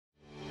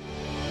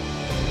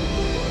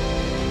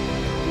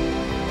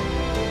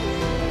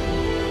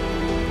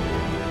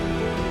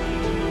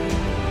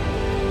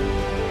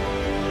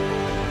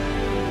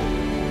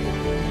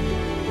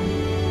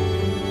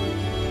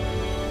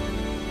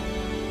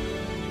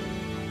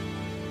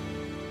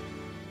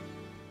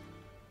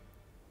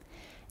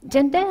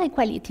Gender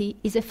equality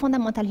is a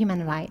fundamental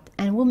human right,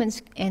 and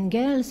women's and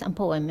girls'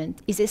 empowerment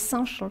is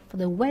essential for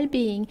the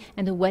well-being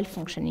and the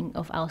well-functioning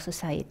of our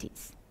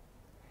societies.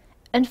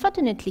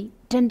 Unfortunately,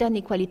 gender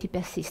inequality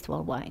persists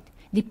worldwide,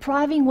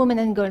 depriving women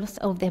and girls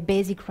of their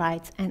basic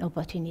rights and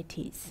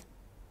opportunities.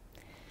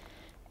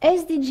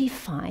 SDG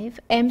 5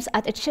 aims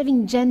at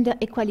achieving gender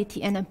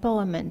equality and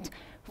empowerment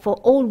for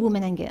all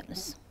women and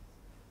girls.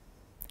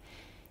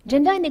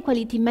 Gender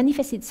inequality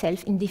manifests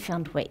itself in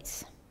different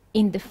ways,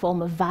 in the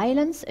form of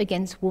violence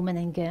against women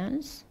and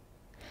girls,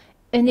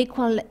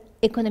 unequal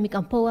economic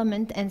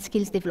empowerment and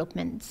skills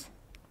development,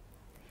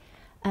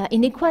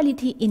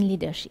 inequality in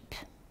leadership.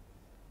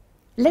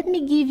 Let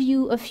me give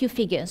you a few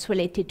figures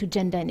related to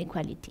gender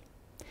inequality.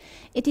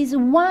 It is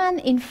 1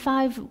 in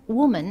 5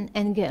 women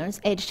and girls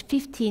aged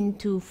 15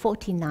 to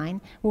 49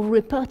 who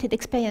reported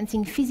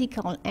experiencing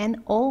physical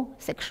and/or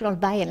sexual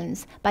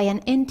violence by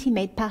an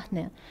intimate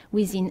partner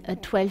within a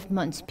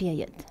 12-month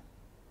period.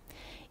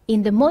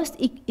 In the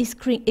most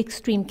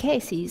extreme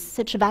cases,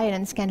 such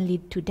violence can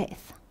lead to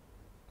death.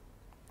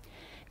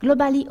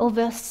 Globally,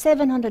 over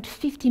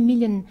 750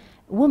 million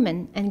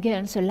women and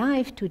girls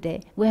alive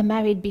today were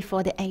married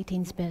before their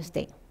 18th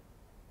birthday.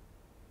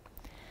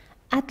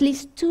 At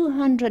least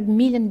 200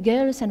 million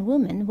girls and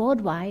women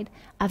worldwide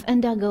have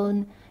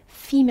undergone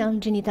female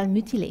genital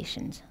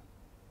mutilations.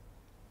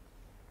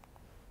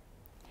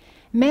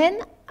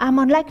 Men are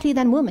more likely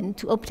than women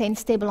to obtain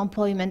stable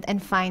employment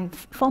and find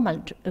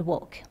formal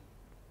work.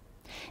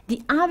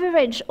 The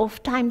average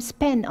of time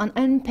spent on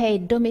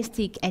unpaid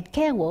domestic and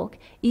care work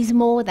is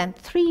more than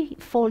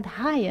 3-fold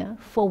higher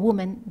for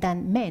women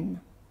than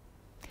men.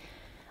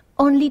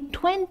 Only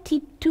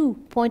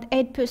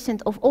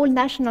 22.8% of all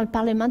national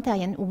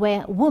parliamentarians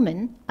were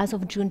women as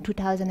of June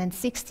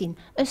 2016,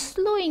 a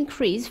slow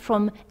increase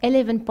from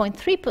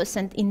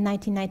 11.3% in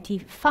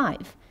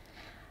 1995.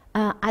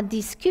 At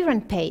this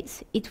current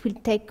pace, it will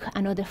take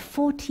another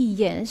 40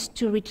 years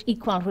to reach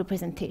equal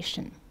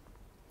representation.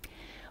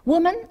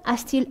 Women are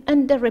still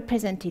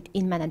underrepresented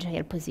in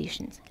managerial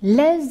positions.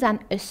 Less than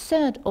a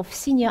third of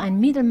senior and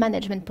middle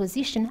management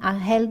positions are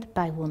held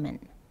by women.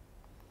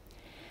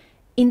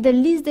 In the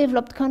least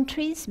developed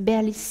countries,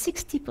 barely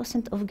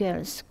 60% of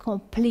girls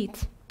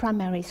complete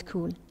primary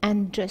school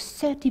and just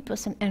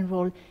 30%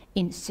 enroll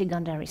in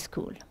secondary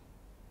school.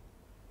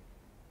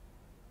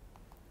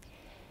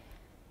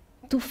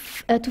 To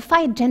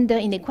fight gender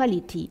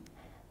inequality,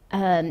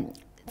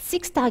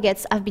 6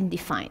 targets have been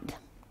defined,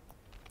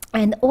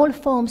 and all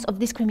forms of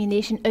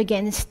discrimination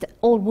against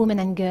all women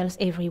and girls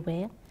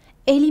everywhere.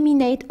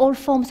 Eliminate all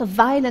forms of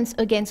violence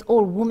against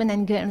all women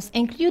and girls,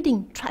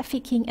 including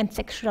trafficking and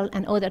sexual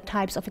and other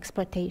types of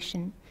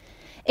exploitation.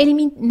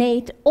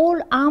 Eliminate all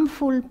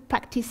harmful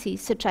practices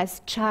such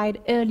as child,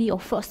 early or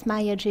forced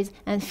marriages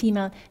and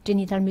female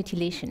genital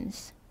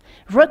mutilations.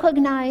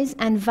 Recognize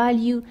and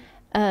value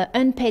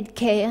unpaid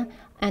care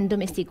and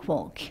domestic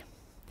work.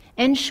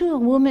 Ensure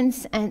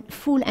women's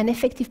full and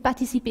effective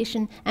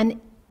participation and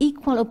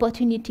equal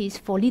opportunities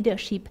for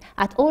leadership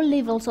at all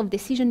levels of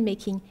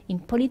decision-making in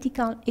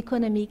political,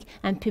 economic,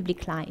 and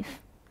public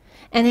life.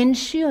 And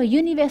ensure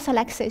universal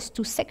access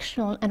to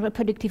sexual and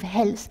reproductive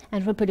health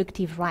and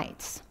reproductive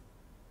rights.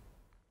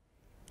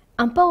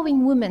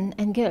 Empowering women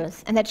and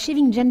girls and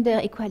achieving gender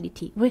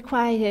equality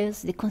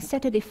requires the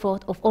concerted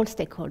effort of all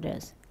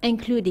stakeholders,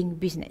 including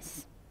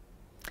business.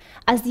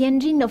 As the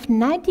engine of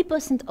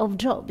 90% of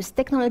jobs,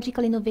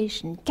 technological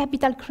innovation,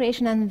 capital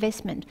creation and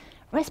investment,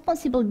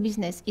 responsible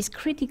business is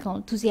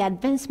critical to the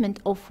advancement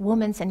of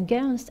women's and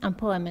girls'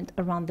 empowerment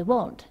around the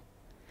world.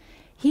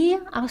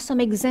 Here are some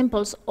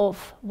examples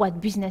of what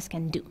business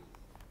can do.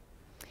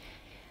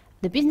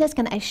 The business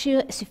can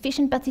assure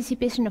sufficient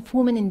participation of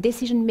women in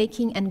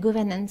decision-making and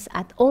governance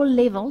at all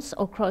levels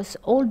across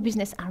all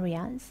business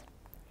areas.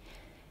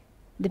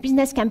 The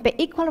business can pay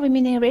equal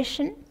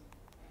remuneration,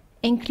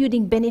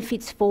 including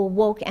benefits for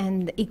work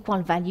and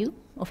equal value.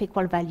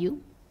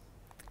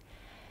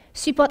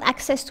 Support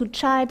access to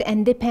child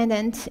and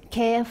dependent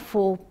care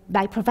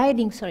by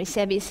providing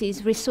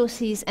services,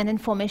 resources, and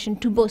information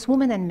to both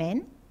women and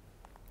men.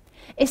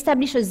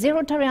 Establish a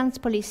zero-tolerance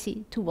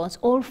policy towards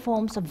all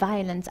forms of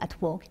violence at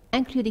work,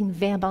 including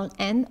verbal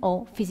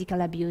and/or physical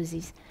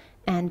abuses,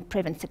 and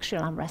prevent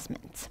sexual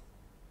harassment.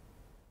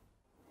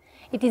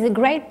 It is a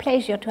great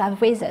pleasure to have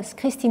with us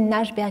Christine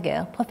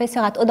Nashberger, professor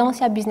at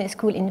Audencia Business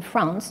School in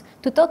France,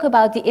 to talk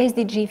about the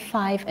SDG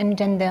 5 and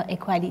gender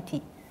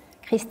equality.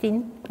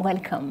 Christine,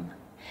 welcome.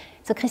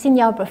 So Christine,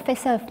 you are a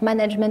professor of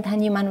management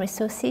and human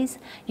resources.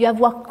 You have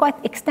worked quite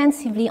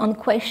extensively on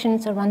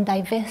questions around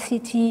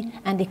diversity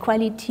and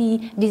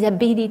equality,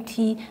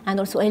 disability, and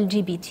also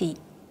LGBT.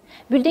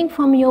 Building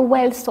from your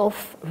wealth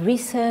of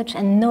research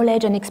and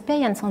knowledge and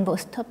experience on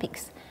those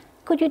topics,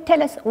 could you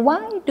tell us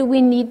why do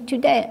we need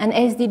today an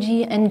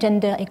SDG and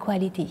gender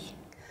equality?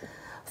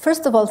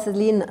 First of all,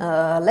 Celine,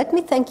 let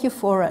me thank you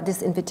for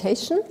this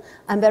invitation.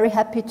 I'm very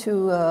happy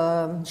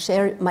to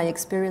share my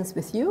experience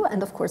with you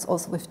and of course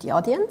also with the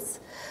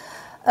audience.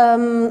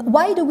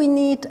 Why do we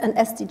need an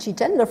SDG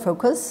gender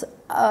focus?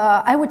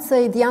 I would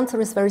say the answer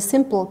is very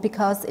simple,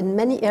 because in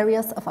many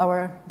areas of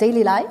our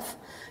daily life,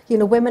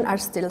 women are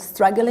still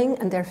struggling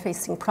and they're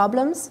facing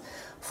problems.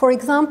 For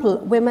example,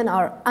 women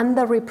are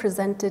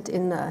underrepresented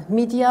in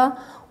media.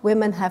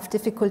 Women have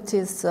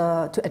difficulties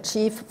to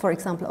achieve, for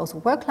example, also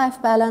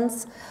work-life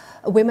balance.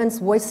 Women's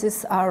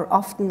voices are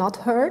often not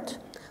heard.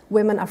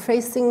 Women are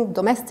facing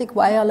domestic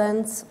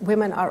violence.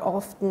 Women are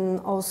often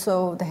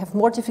also, they have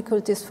more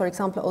difficulties, for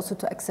example, also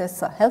to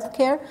access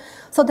healthcare.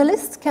 So the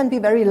list can be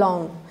very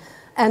long.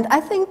 And I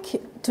think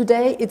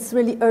today it's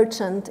really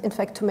urgent, in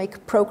fact, to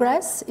make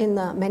progress in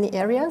many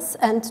areas.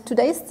 And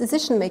today's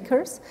decision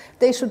makers,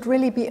 they should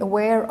really be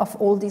aware of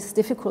all these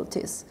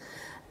difficulties.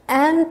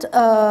 And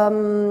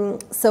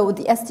so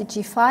the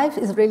SDG 5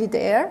 is really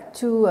there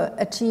to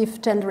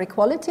achieve gender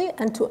equality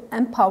and to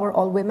empower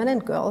all women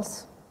and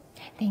girls.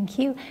 Thank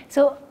you.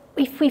 So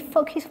if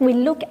we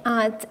look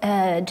at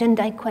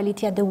gender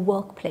equality at the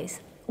workplace,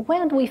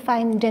 where do we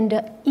find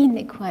gender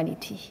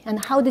inequality and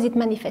how does it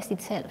manifest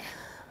itself?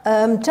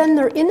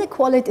 Gender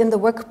inequality in the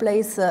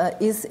workplace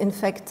is, in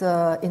fact,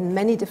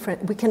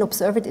 we can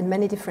observe it in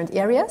many different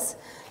areas.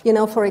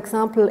 For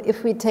example,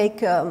 if we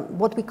take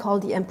what we call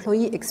the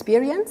employee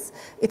experience,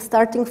 it's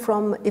starting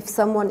from if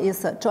someone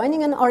is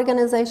joining an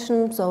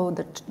organization, so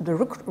the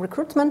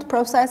recruitment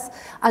process,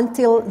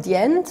 until the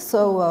end.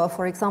 So,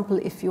 for example,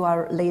 if you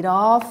are laid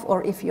off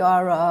or if you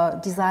are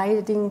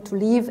deciding to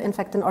leave, in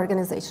fact, an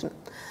organization.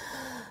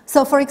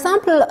 So, for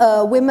example,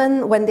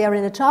 women, when they are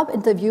in a job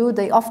interview,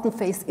 they often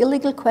face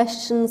illegal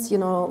questions.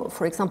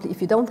 For example, if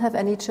you don't have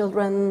any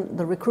children,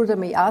 the recruiter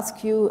may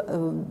ask you,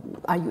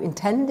 are you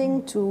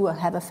intending to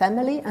have a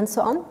family, and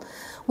so on.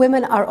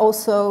 Women are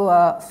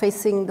also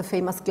facing the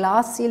famous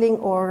glass ceiling,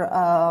 or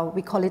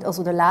we call it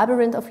also the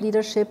labyrinth of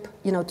leadership,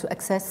 to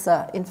access,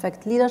 in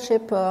fact,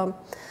 leadership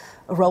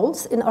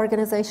roles in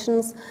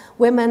organizations.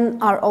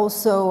 Women are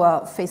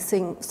also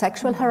facing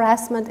sexual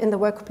harassment in the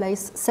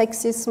workplace.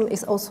 Sexism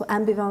is also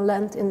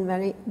ambivalent in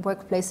many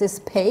workplaces.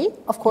 Pay,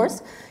 of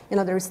course,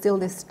 there is still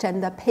this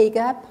gender pay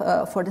gap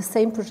for the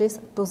same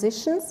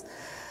positions.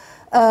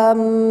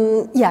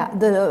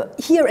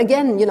 Here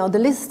again, the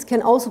list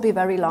can also be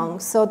very long.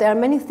 So there are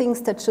many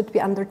things that should be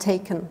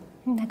undertaken.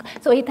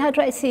 So it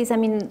addresses,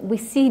 we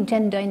see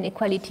gender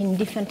inequality in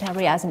different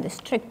areas, in the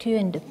structure,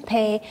 in the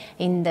pay,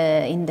 in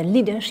the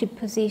leadership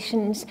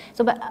positions.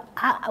 So but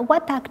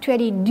what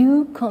actually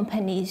do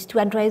companies to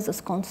address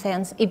those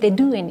concerns, if they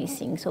do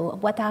anything? So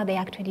what are they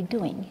actually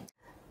doing?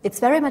 It's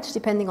very much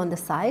depending on the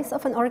size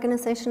of an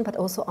organization, but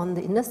also on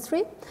the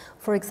industry.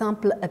 For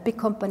example, a big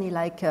company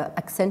like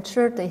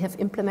Accenture, they have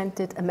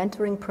implemented a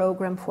mentoring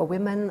program for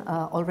women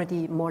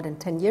already more than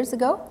 10 years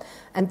ago.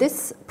 And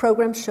this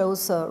program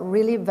shows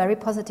really very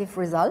positive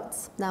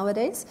results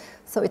nowadays.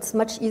 So it's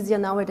much easier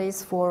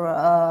nowadays for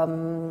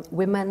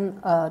women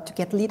to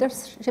get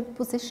leadership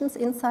positions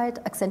inside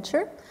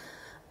Accenture.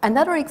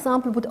 Another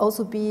example would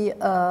also be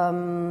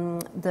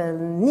the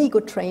NEGO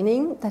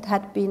training that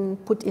had been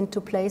put into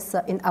place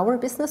in our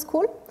business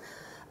school.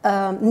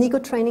 NEGO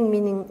training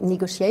meaning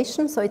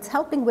negotiation, so it's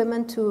helping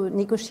women to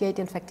negotiate,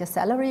 in fact, their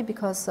salary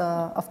because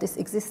of this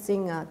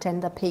existing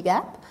gender pay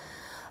gap.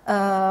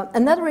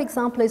 Another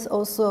example is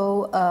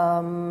also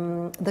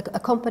a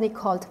company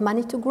called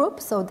Manitou Group.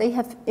 So they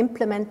have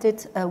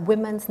implemented a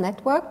women's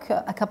network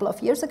a couple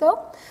of years ago.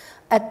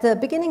 At the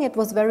beginning, it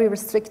was very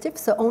restrictive,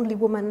 so only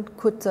women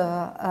could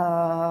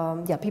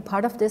be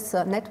part of this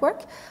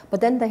network.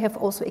 But then they have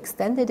also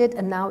extended it,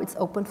 and now it's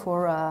open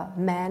for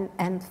men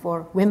and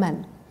for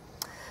women.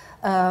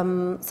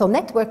 So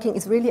networking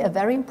is really a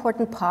very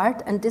important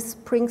part, and this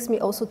brings me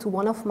also to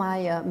one of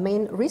my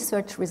main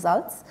research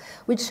results,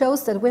 which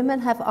shows that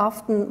women have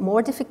often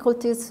more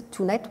difficulties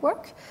to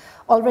network,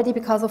 already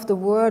because of the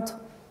word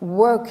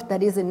work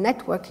that is in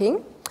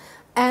networking.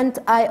 And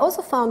I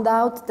also found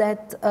out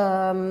that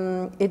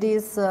it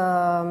is,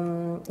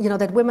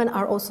 that women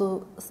are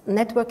also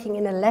networking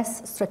in a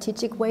less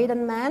strategic way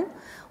than men.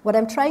 What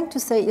I'm trying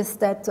to say is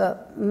that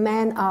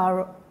men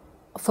are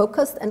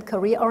focused and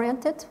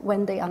career-oriented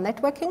when they are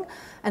networking.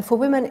 And for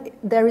women,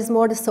 there is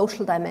more the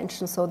social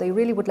dimension. So they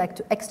really would like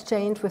to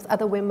exchange with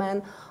other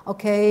women.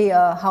 Okay,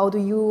 how do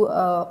you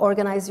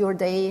organize your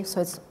day?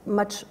 So it's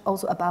much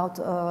also about,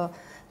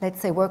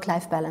 let's say,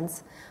 work-life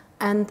balance.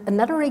 And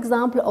another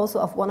example also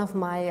of one of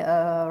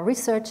my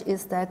research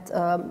is that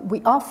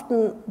we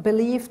often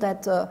believe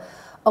that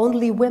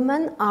only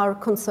women are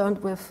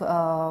concerned with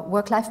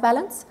work-life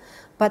balance.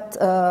 But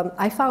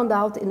I found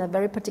out in a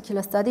very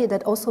particular study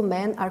that also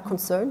men are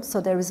concerned.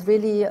 So there is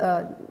really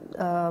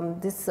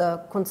this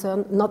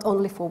concern not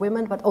only for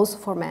women, but also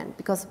for men.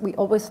 Because we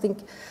always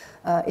think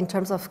in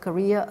terms of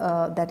career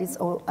that is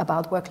all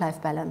about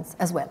work-life balance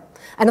as well.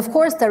 And of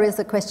course, there is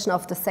a question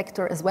of the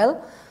sector as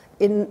well.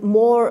 In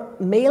more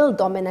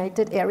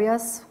male-dominated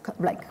areas,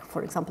 like,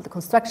 for example, the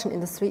construction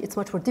industry, it's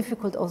much more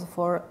difficult also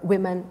for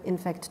women, in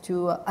fact,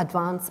 to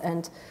advance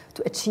and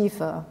to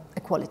achieve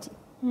equality.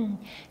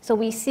 So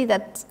we see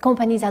that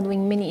companies are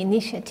doing many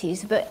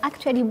initiatives, but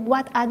actually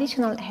what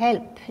additional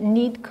help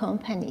need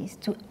companies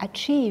to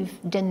achieve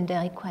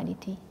gender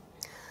equality?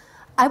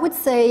 I would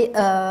say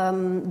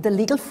the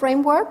legal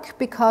framework,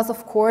 because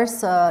of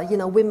course,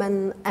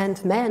 women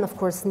and men, of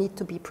course, need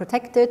to be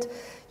protected.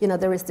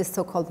 There is this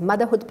so-called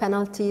motherhood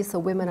penalty, so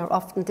women are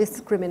often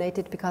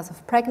discriminated because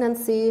of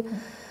pregnancy.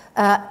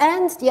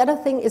 And the other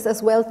thing is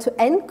as well to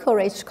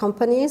encourage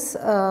companies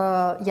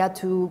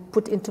to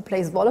put into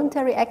place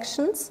voluntary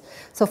actions.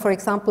 So for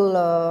example,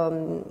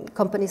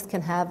 companies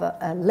can have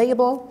a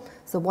label.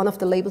 So one of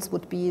the labels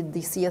would be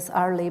the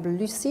CSR label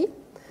Lucy.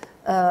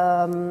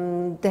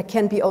 There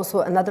can be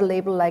also another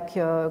label like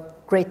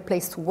Great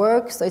Place to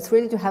Work. So it's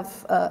really to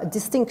have a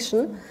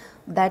distinction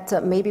that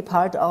may be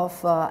part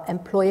of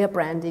employer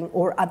branding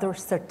or other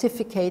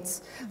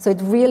certificates. So it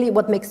really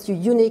what makes you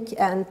unique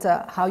and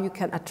how you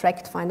can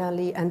attract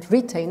finally and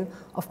retain,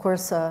 of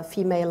course,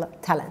 female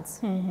talents.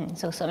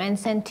 So some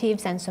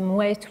incentives and some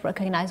ways to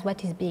recognize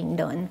what is being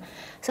done.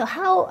 So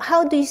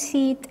how do you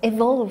see it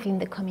evolve in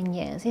the coming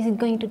years? Is it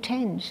going to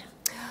change?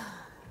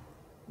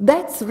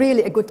 That's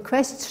really a good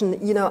question.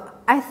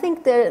 I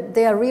think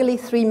there are really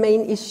three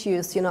main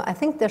issues. I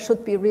think there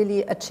should be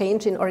really a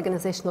change in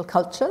organizational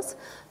cultures,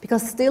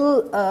 because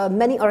still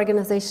many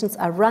organizations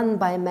are run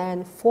by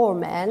men for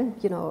men,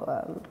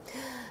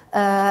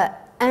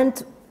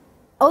 and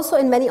also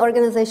in many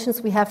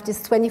organizations we have this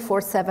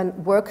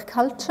 24/7 work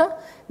culture,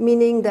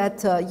 meaning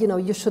that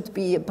you should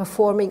be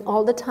performing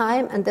all the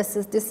time, and this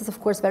is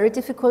of course very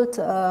difficult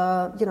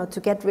to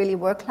get really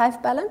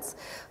work-life balance.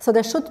 So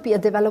there should be a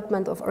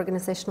development of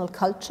organizational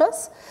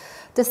cultures.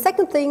 The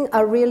second thing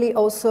are really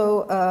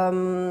also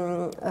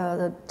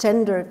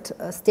gendered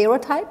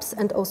stereotypes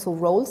and also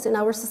roles in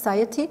our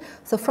society.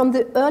 So from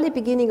the early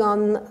beginning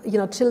on,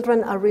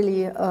 children are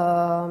really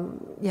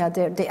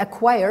they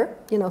acquire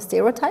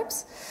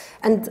stereotypes.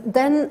 And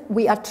then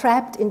we are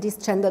trapped in these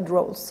gendered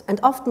roles, and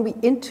often we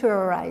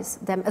interiorize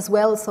them as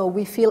well, so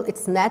we feel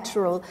it's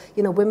natural,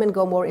 women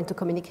go more into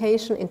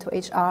communication, into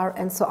HR,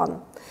 and so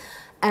on.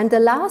 And the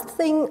last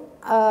thing,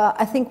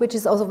 I think, which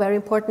is also very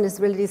important, is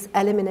really this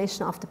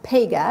elimination of the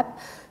pay gap,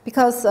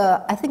 because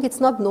I think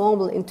it's not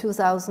normal in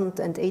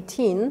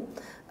 2018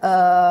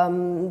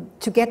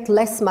 to get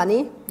less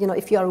money,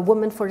 if you are a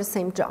woman for the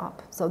same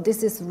job. So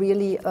this is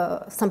really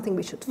something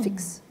we should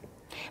fix.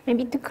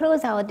 Maybe to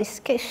close our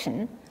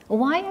discussion,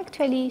 why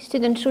actually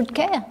students should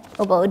care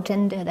about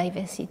gender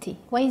diversity?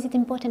 Why is it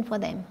important for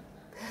them?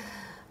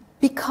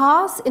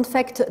 Because, in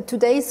fact,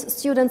 today's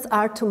students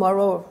are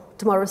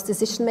tomorrow's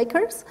decision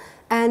makers,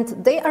 and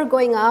they are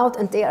going out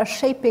and they are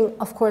shaping,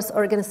 of course,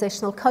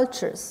 organizational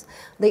cultures.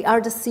 They are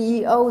the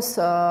CEOs,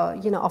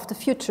 of the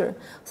future.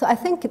 So I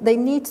think they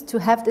need to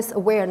have this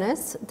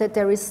awareness that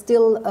there is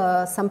still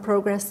some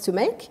progress to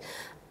make.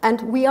 And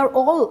we are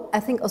all, I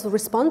think, also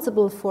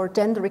responsible for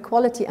gender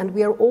equality, and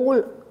we are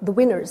all the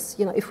winners,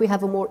 if we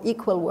have a more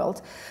equal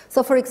world.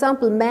 So, for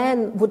example,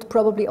 men would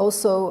probably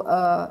also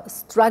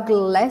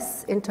struggle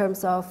less in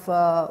terms of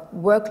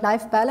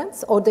work-life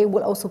balance, or they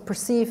will also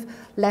perceive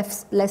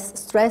less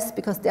stress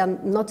because they are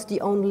not the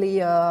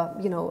only,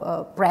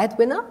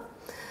 breadwinner.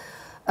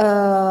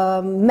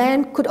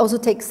 Men could also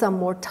take some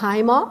more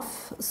time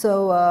off,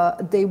 so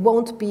they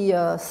won't be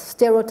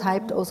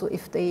stereotyped also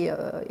if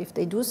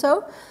they do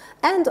so.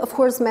 And of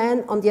course,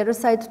 men, on the other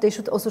side, they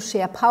should also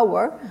share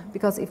power,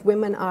 because if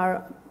women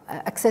are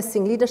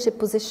accessing leadership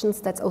positions,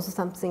 that's also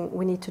something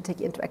we need to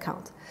take into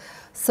account.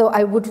 So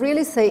I would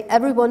really say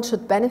everyone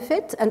should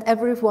benefit, and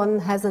everyone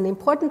has an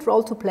important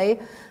role to play.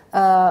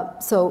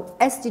 So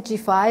SDG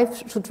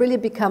 5 should really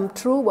become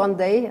true one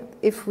day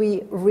if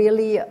we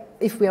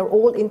are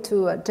all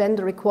into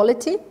gender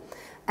equality,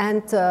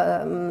 and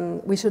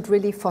we should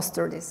really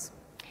foster this.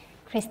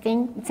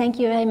 Christine, thank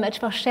you very much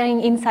for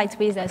sharing insights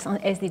with us on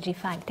SDG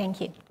 5.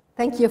 Thank you.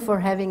 Thank you for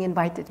having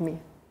invited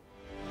me.